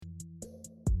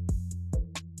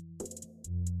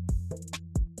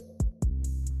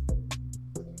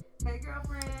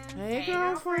Hey,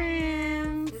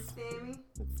 girlfriends. It's Sammy.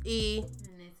 It's E.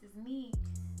 And this is me.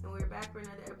 And we're back for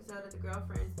another episode of the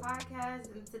Girlfriends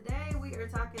Podcast. And today we are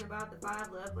talking about the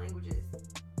 5 love languages.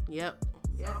 Yep.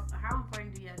 So, how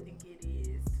important do y'all think it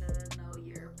is to know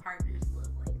your partner's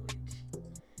love language?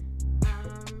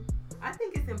 I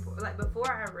think it's important. Like,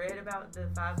 before I read about the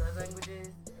 5 love languages,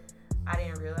 I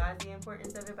didn't realize the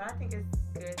importance of it. But I think it's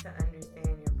good to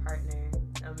understand your partner.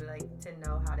 Like, to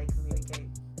know how they communicate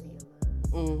via love.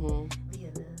 Mm-hmm.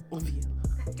 Via love. Via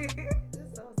love.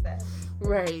 It's so sad.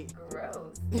 Right.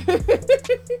 Gross.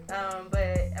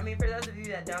 But I mean, for those of you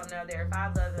that don't know, there are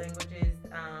 5 love languages: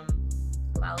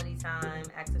 quality time,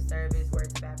 acts of service,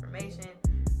 words of affirmation,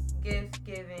 gift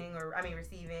giving,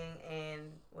 receiving,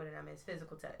 and what did I miss?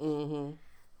 Physical touch. Mm-hmm.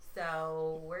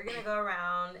 So we're gonna go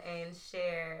around and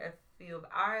share a few of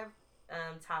our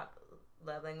top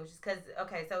love languages.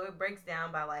 So it breaks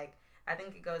down by I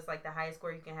think it goes the highest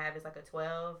score you can have is a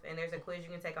 12, and there's a quiz you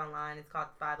can take online. It's called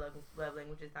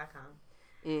 5lovelanguages.com.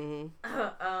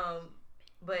 Mm-hmm.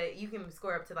 But you can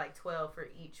score up to 12 for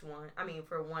each one. I mean,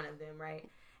 for one of them, right?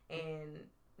 And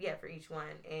yeah, for each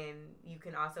one. And you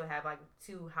can also have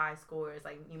 2 high scores.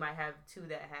 You might have 2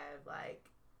 that have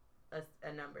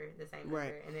a number, the same number,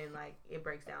 right. And then it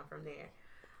breaks down from there.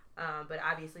 But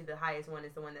obviously the highest one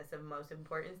is the one that's of most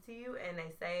importance to you. And they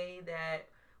say that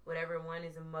whatever one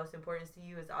is of most importance to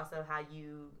you is also how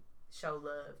you show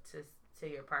love to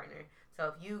your partner. So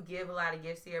if you give a lot of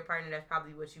gifts to your partner, that's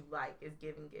probably what you like, is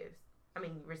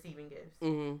receiving gifts.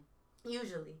 Mm-hmm.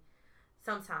 Usually.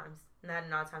 Sometimes. Not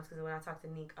in all times, because when I talked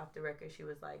to Neek off the record, she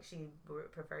was she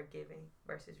would prefer giving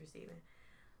versus receiving.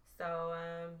 So,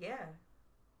 yeah.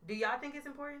 Do y'all think it's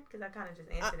important? Because I kind of just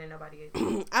answered and nobody is.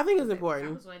 I think it's I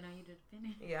important. was waiting on you to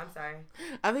finish. Yeah, I'm sorry.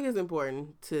 I think it's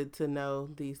important to know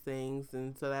these things,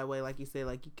 and so that way, like you said,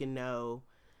 you can know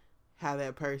how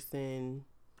that person,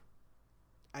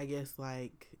 I guess,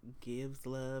 gives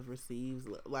love, receives,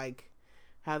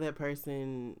 how that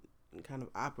person kind of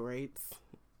operates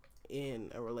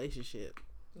in a relationship.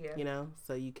 Yeah.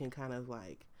 So you can kind of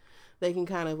they can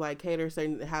kind of cater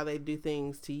how they do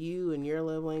things to you and your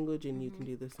love language, and you can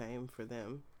do the same for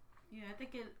them. Yeah, I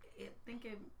think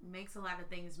it makes a lot of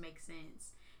things make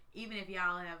sense. Even if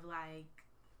y'all have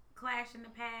clashed in the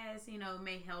past, it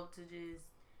may help to just,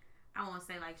 I won't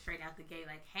say straight out the gate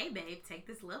hey babe, take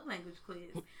this love language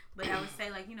quiz. But I would say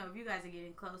if you guys are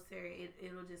getting closer,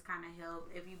 it'll just kind of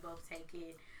help if you both take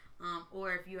it.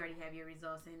 Or if you already have your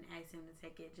results and ask him to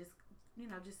take it, just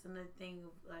another thing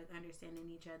of understanding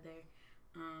each other.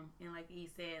 And like he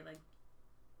said,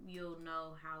 you'll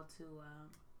know how to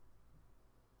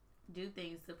do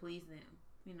things to please them.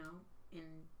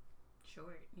 In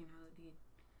short,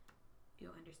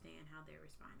 you'll understand how they're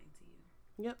responding to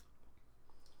you. Yep.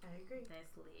 I agree.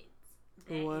 That's lit.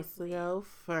 Who wants to go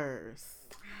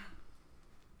first?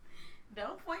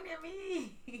 Don't point at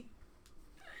me.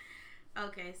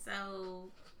 Okay,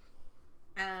 so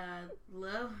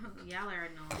love, y'all are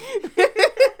annoying.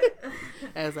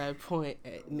 As I point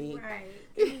at me. Right.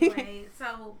 Anyway,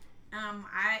 so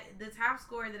the top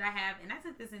score that I have, and I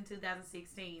took this in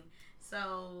 2016.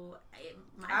 So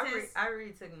I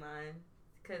retook mine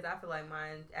because I feel like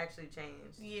mine actually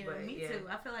changed. Yeah, me too.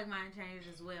 I feel like mine changed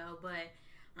as well, but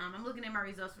I'm looking at my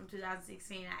results from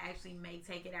 2016. I actually may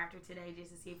take it after today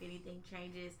just to see if anything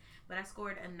changes. But I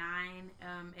scored a 9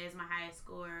 as my highest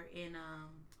score in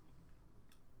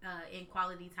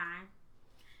quality time.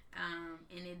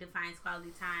 And it defines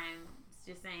quality time. It's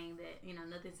just saying that,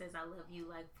 nothing says I love you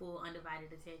like full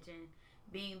undivided attention.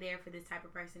 Being there for this type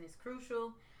of person is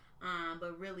crucial.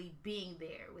 But really being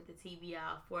there with the TV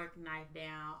off, fork, knife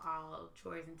down, all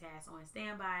chores and tasks on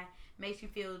standby makes you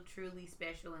feel truly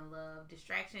special and loved.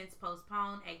 Distractions,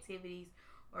 postponed activities,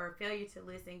 or failure to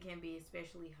listen can be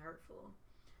especially hurtful.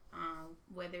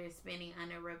 Whether it's spending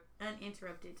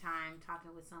uninterrupted time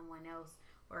talking with someone else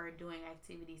or doing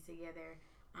activities together,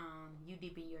 you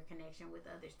deepen your connection with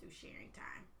others through sharing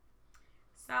time.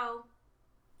 So,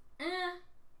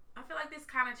 I feel like this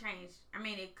kind of changed. I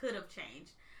mean, it could have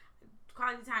changed.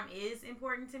 Quality time is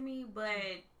important to me,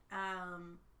 but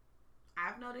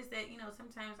I've noticed that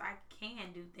sometimes I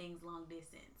can do things long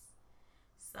distance,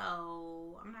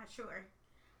 so I'm not sure.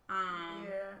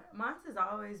 Yeah, mine has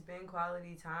always been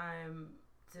quality time,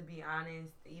 to be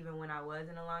honest, even when I was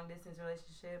in a long distance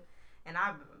relationship, and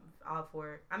I'm all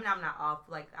for it. I mean, I'm not all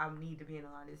I need to be in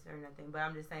a long distance or nothing, but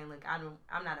I'm just saying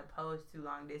I'm not opposed to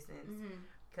long distance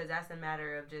because that's a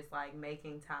matter of just like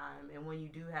making time, and when you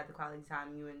do have the quality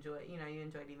time, you enjoy it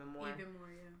even more. Even more,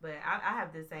 yeah. But I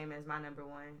have the same as my number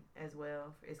one as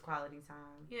well. Is quality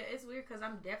time. Yeah, it's weird because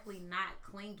I'm definitely not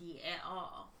clingy at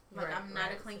all. Like Right, I'm not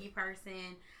right. a clingy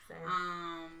person.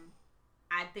 Same.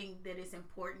 I think that it's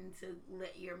important to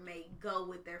let your mate go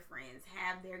with their friends,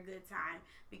 have their good time,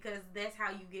 because that's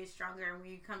how you get stronger. And when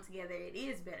you come together, it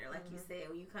is better. Like you said,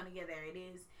 when you come together, it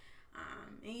is.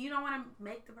 And you don't want to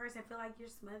make the person feel like you're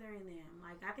smothering them.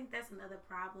 Like, I think that's another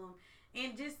problem.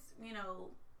 And just, you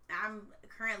know, I'm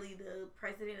currently the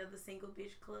president of the Single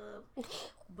Bitch Club,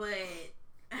 but,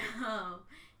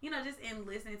 you know, just in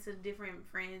listening to different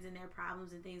friends and their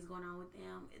problems and things going on with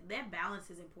them, that balance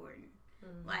is important.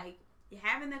 Mm-hmm. Like,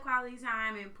 having the quality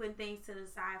time and putting things to the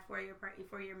side for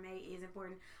your mate is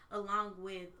important, along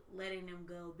with letting them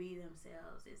go be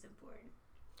themselves is important.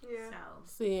 Yeah. So,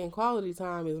 See, quality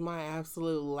time is my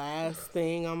absolute last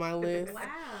thing on my list.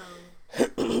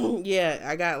 wow. Yeah,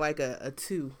 I got like a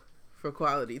 2 for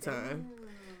quality time.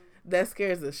 That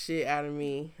scares the shit out of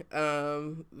me.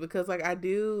 Because like I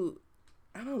don't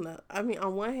know. I mean,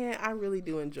 on one hand, I really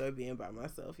do enjoy being by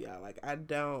myself, y'all. Like, I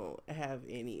don't have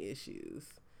any issues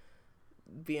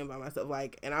being by myself.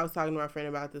 Like, and I was talking to my friend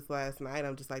about this last night.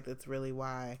 I'm just like, that's really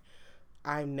why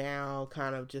I'm now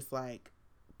kind of just like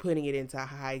putting it into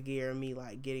high gear, me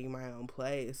like getting my own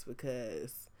place,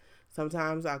 because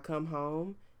sometimes I'll come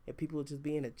home and people just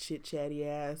be in a chit chatty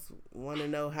ass, want to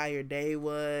know how your day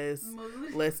was.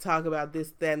 Mood. Let's talk about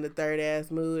this, that, and the third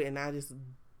ass mood, and I just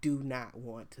do not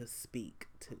want to speak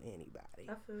to anybody.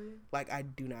 I feel you. Like, I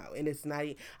do not. And it's not,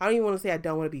 I don't even want to say I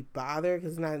don't want to be bothered,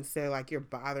 because it's not necessarily like you're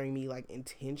bothering me like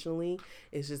intentionally.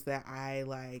 It's just that I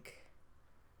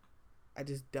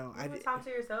just don't. You talk to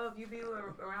yourself. You be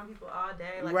around people all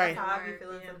day. Like, right. That's how I be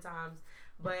feeling sometimes.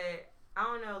 But I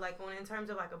don't know, like, when in terms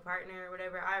of like a partner or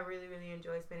whatever, I really, really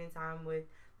enjoy spending time with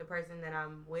the person that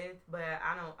I'm with. But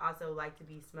I don't also like to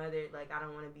be smothered. Like, I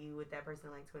don't want to be with that person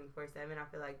like 24/7.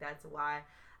 I feel like that's why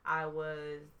I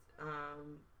was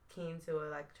keen to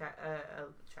a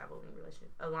traveling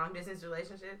relationship, a long distance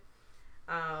relationship.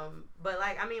 But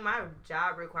like, I mean, my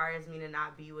job requires me to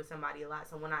not be with somebody a lot.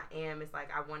 So when I am, it's like,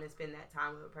 I want to spend that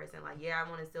time with a person. Like, yeah, I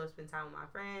want to still spend time with my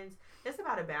friends. It's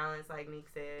about a balance, like Nick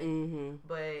said. Mm-hmm.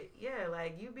 But yeah,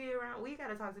 like, you be around, we got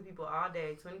to talk to people all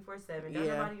day, 24/7. Don't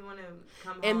Yeah. nobody want to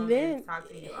come home And then and talk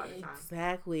to you all the time.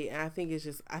 exactly. And I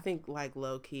think like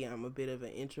low key, I'm a bit of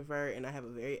an introvert, and I have a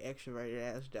very extroverted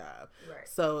ass job. Right.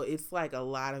 So it's like a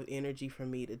lot of energy for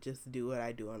me to just do what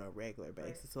I do on a regular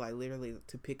basis. Right. So like literally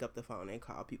to pick up the phone and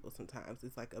call people sometimes,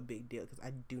 it's like a big deal, because I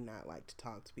do not like to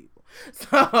talk to people. So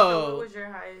what was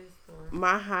your highest one?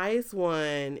 My highest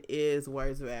one is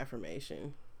words of affirmation.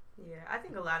 Yeah, I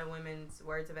think a lot of women's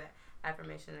words of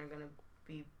affirmation are going to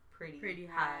be pretty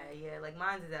high. Yeah, like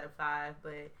mine's is at a 5,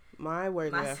 but My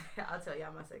words of I'll tell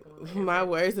y'all my second one. my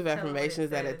words of Tell 'em affirmation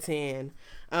is what it at a says. 10.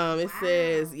 It Wow.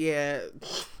 says, yeah.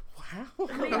 Wow.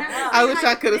 I mean, I wish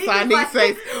I could have signed these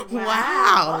face.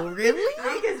 Wow,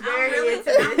 really? Nick is I'm very really,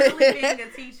 into I'm this. really being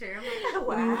a teacher. I'm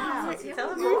like, Wow. So Tell tell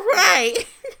us me- more. Right.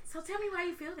 So tell me why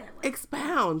you feel that way.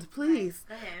 Expound, please.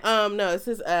 Go ahead. No, it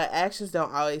says actions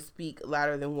don't always speak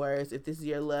louder than words. If this is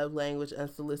your love language,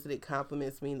 unsolicited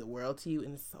compliments mean the world to you.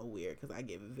 And it's so weird, because I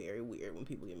get very weird when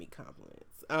people give me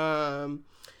compliments.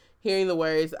 Hearing the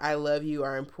words "I love you"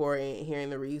 are important. Hearing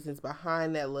the reasons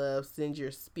behind that love sends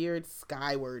your spirit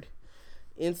skyward.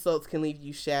 Insults can leave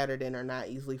you shattered and are not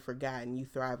easily forgotten. You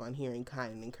thrive on hearing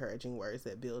kind and encouraging words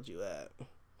that build you up.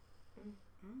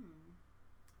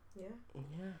 Yeah.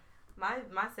 Yeah.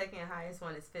 My second highest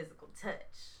one is physical touch.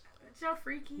 It's your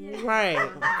freaky ass. Right,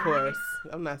 of course.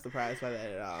 I'm not surprised by that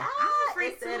at all. I'm a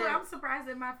freak It said too. it. I'm surprised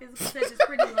that my physical touch is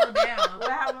pretty low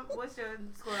down. What's your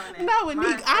score on that? No, Nick,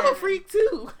 Mine's I'm a 7. freak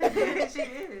too. She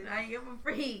is. I am a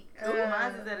freak. Ooh,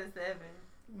 mine's is at a 7.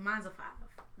 Mine's a 5.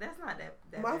 That's not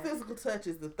that My bad. physical touch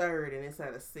is the 3rd, and it's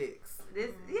at a 6.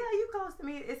 This, yeah, you close to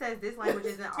me. It says this language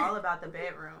isn't all about the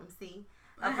bedroom. See,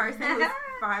 a person whose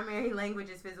primary language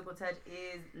is physical touch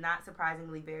is not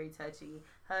surprisingly very touchy.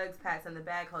 Hugs, pats on the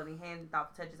back, holding hands,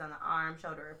 thoughtful touches on the arm,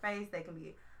 shoulder, or face. They can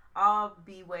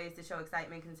be ways to show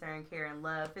excitement, concern, care, and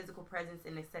love. Physical presence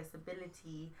and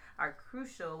accessibility are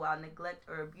crucial, while neglect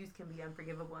or abuse can be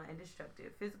unforgivable and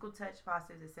destructive. Physical touch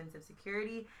fosters a sense of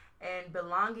security and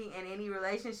belonging in any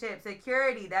relationship.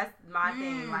 Security, that's my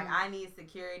thing. Like, I need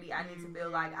security. I need to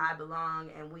feel like I belong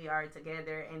and we are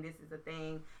together and this is a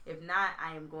thing. If not,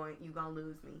 you're gonna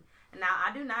lose me. And now,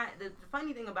 I do not, the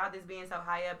funny thing about this being so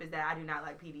high up is that I do not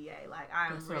like PDA. Like,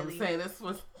 That's what I'm saying.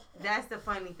 that's the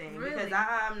funny thing. Really? Because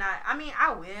I'm not, I mean,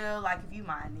 I will, like, if you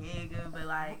my nigga, but,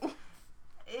 like,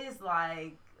 it's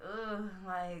like, ugh,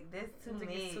 like this too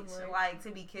Think it's too much. much. Like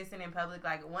to be kissing in public.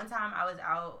 Like one time I was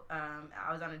out,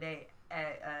 I was on a date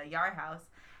at Yard House,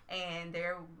 and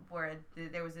there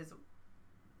was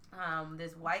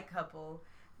this white couple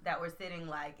that were sitting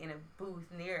like in a booth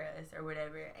near us or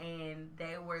whatever, and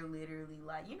they were literally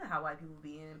like, you know how white people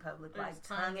be in public, like Just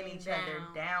tonguing tonguing each other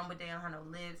down. down, but they don't have no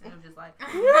lips, and it was just like,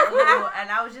 ew.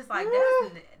 And I was just like,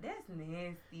 that's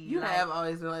nasty. You like, have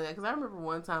always been like that, because I remember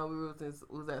one time we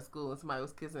was at school and somebody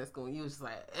was kissing at school and you was just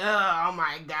like, oh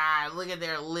my god, look at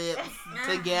their lips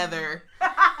together,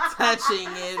 touching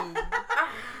and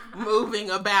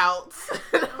moving about.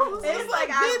 It's like,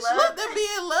 bitch, I love let them be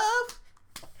in love.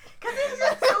 Cause it's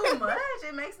just too much.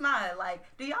 It makes my like.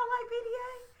 Do y'all like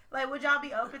PDA? Like, would y'all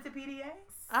be open to PDA?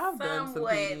 I've done some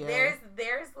Somewhat. PDA.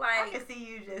 There's I like can see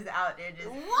you just out there just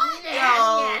what?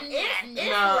 No. It's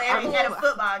No, levels. at a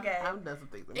football game. I've done some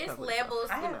things in It's public, levels.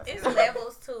 I have It's to.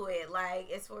 levels to it. Like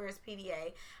as far as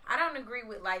PDA, I don't agree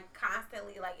with like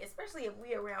constantly like, especially if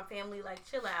we around family. Like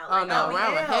chill out. Oh Like, no, oh,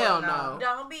 around hell hell no.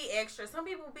 don't be extra. Some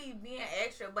people be being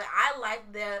extra, but I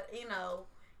like that.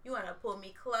 You want to pull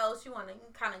me close. You want to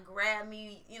kind of grab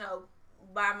me.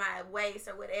 By my waist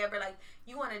or whatever. Like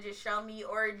you want to just show me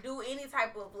or do any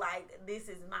type of like, this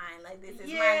is mine. Like this is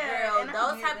my girl. and I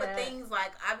Those get type that. of things.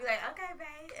 Like I'd be like, okay,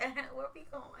 babe, where we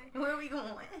going? Where are we going?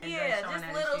 Yeah, Showing just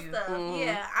that little at you. stuff. Mhm.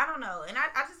 Yeah, I don't know. And I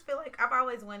just feel like I've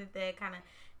always wanted that kind of.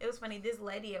 It was funny. This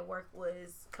lady at work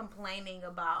was complaining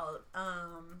about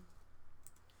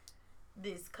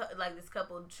this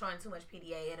couple showing too much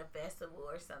PDA at a festival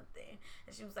or something,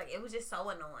 and she was like, it was just so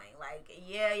annoying. Like,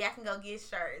 yeah, y'all can go get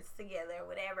shirts together or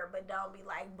whatever, but don't be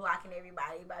like blocking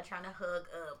everybody by trying to hug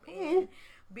up and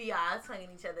be all tonguing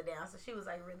each other down. So she was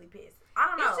like really pissed. I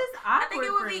don't know. It's just I awkward think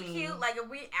it would for be me. cute, like if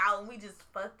we out and we just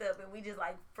fucked up and we just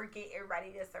like forget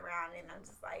everybody that's around, and I'm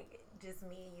just like, just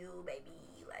me and you, baby.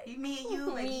 Like Me and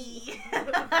you, baby.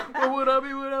 What would I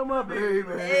be without my baby?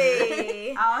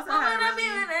 hey, I also what had would a I be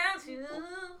really, without you?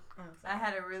 Oh, I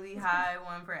had a really high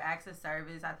one for acts of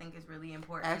service. I think it's really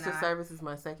important. Acts of And service is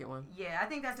my second one. Yeah, I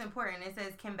think that's important. It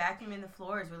says, can vacuuming the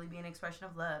floors really be an expression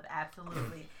of love?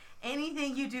 Absolutely.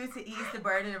 Anything you do to ease the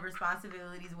burden of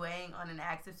responsibilities weighing on an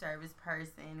acts of service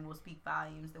person will speak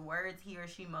volumes. The words he or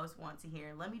she most want to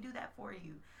hear. Let me do that for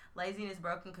you. Laziness,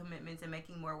 broken commitments, and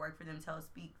making more work for them tell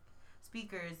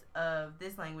speakers of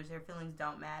this language their feelings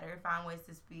don't matter. Find ways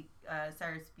to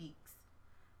serve speaks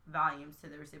volumes to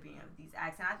the recipient of these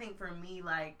acts. And I think for me,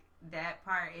 like, that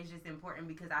part is just important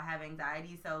because I have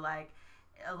anxiety. So, like,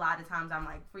 a lot of times I'm,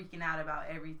 like, freaking out about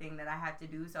everything that I have to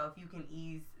do. So if you can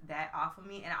ease that off of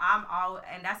me, and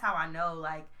and that's how I know,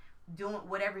 like, doing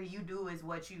whatever you do is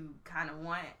what you kind of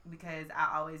want, because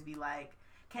I always be like,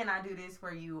 can I do this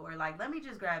for you? Or, like, let me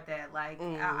just grab that. Like,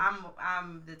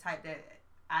 I'm the type that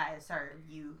I serve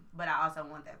you, but I also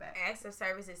want that back. acts of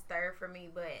service is third for me,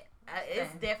 but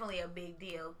it's definitely a big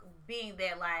deal. Being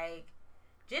that, like,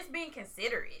 just being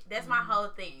considerate. That's my whole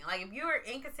thing. Like, if you're an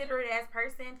inconsiderate ass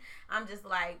person, I'm just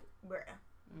like, bruh.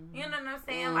 You know what I'm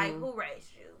saying? Like, who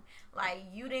raised you? Like,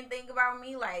 you didn't think about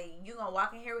me? Like, you gonna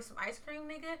walk in here with some ice cream,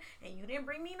 nigga, and you didn't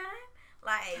bring me none?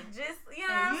 Like, just, you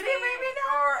know what I'm You saying? didn't bring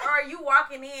me Or you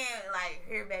walking in, like,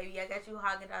 here, baby, I got you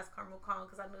Haagen-Dazs caramel cone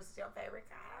because I know it's your favorite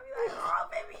kind. I be like, oh,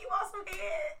 baby, you want some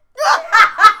head?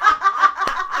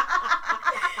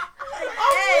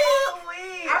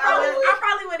 I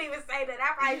probably wouldn't even say that.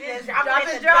 I probably just drop it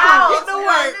at the draws. door. Get to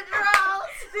work. The draws.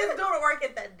 Just do the work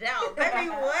at the door. Baby,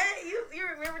 what? You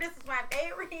remember this is my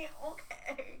favorite?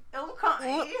 Okay.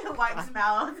 Wipe his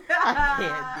mouth. I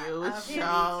can't deal with Get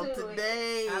y'all to it.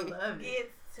 today. I love it.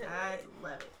 Get to I it.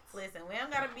 love it. Listen, we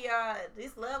don't gotta be all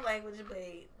this love language, but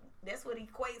that's what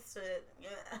equates to.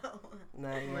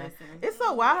 Nah, yeah. Listen. It's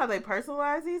so wild how they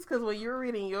personalize these, because when you're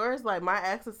reading yours, like, my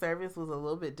acts of service was a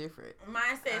little bit different.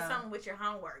 Mine said something with your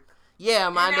homework. Yeah,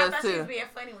 mine and I does thought she too. was being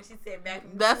funny when she said back.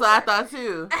 That's what I thought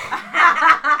too.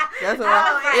 That's what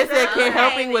I was like, it said. Can okay,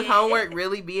 helping with then. homework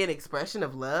really be an expression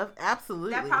of love?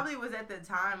 Absolutely. That probably was at the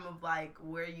time of, like,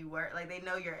 where you were. Like, they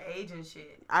know your age and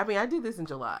shit. I mean, I did this in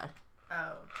July.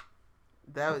 Oh.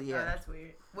 That was Oh, yeah. that's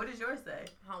weird. What does yours say?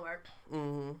 Homework.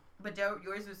 Mm-hmm. But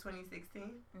yours was 2016?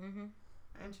 Mm-hmm.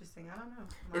 Interesting. I don't know.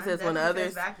 It Mine says when definitely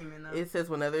others- says vacuuming, though. It says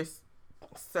when others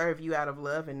serve you out of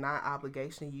love and not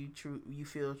obligation, you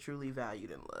feel truly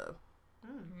valued and loved.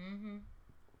 Mm-hmm.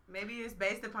 Maybe it's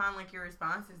based upon, like, your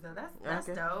responses, though. That's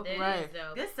Okay. dope. That Right. is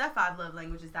dope. Good stuff,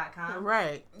 ilovelanguages.com.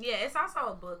 Right. Yeah, it's also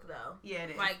a book though. Yeah, it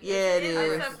is. Like, Yeah, it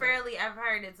it's is. a fairly. I've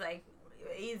heard it's like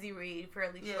easy read,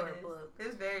 fairly Yeah, short it is. book.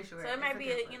 It's very short. So it might be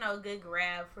a a good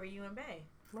grab for you and Bae.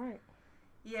 Right.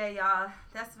 Yeah, y'all.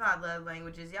 That's 5 love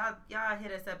languages. Y'all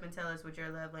hit us up and tell us what your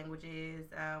love language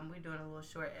is. We're doing a little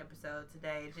short episode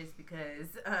today just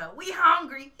because we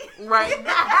hungry. Right.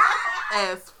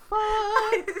 As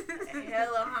fuck.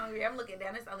 Hello, hungry. I'm looking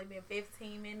down. It's only been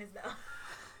 15 minutes though.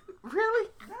 Really?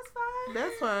 That's fine.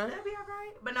 That's fine. That'd be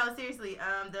alright. But no, seriously,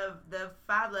 the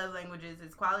 5 love languages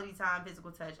is quality time,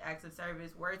 physical touch, acts of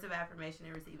service, words of affirmation,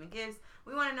 and receiving gifts.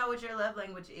 We want to know what your love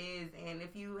language is, and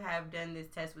if you have done this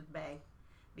test with Bae,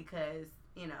 because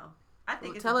I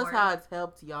think it's tell us important. how it's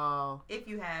helped y'all. If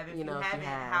you have, if You you know, if you haven't,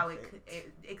 have, how it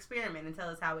experiment and tell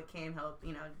us how it can help.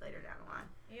 Later down the line.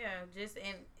 Yeah, just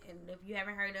and if you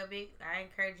haven't heard of it, I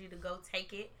encourage you to go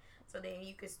take it. So then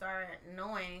you can start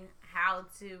knowing how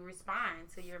to respond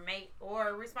to your mate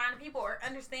or respond to people or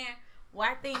understand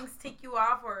why things tick you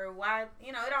off or why,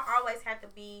 it don't always have to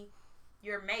be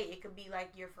your mate. It could be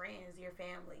like your friends, your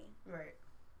family. Right.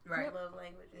 Right. Love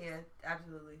languages. Yeah,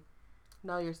 absolutely.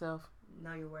 Know yourself.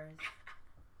 Know your words.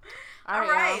 All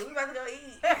right. We about to go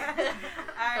eat.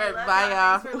 All right. Love bye,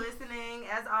 y'all. Thanks for listening.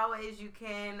 As always, you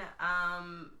can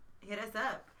hit us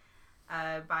up.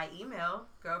 By email,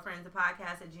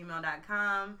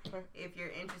 girlfriendsapodcast@gmail.com if you're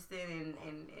interested in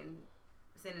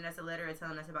sending us a letter or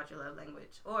telling us about your love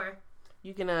language. Or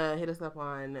you can hit us up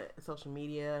on social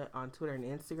media, on Twitter and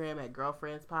Instagram at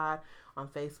Girlfriends Pod, on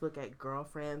Facebook at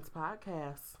Girlfriends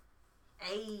Podcast.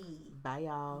 Hey. Bye,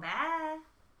 y'all. Bye.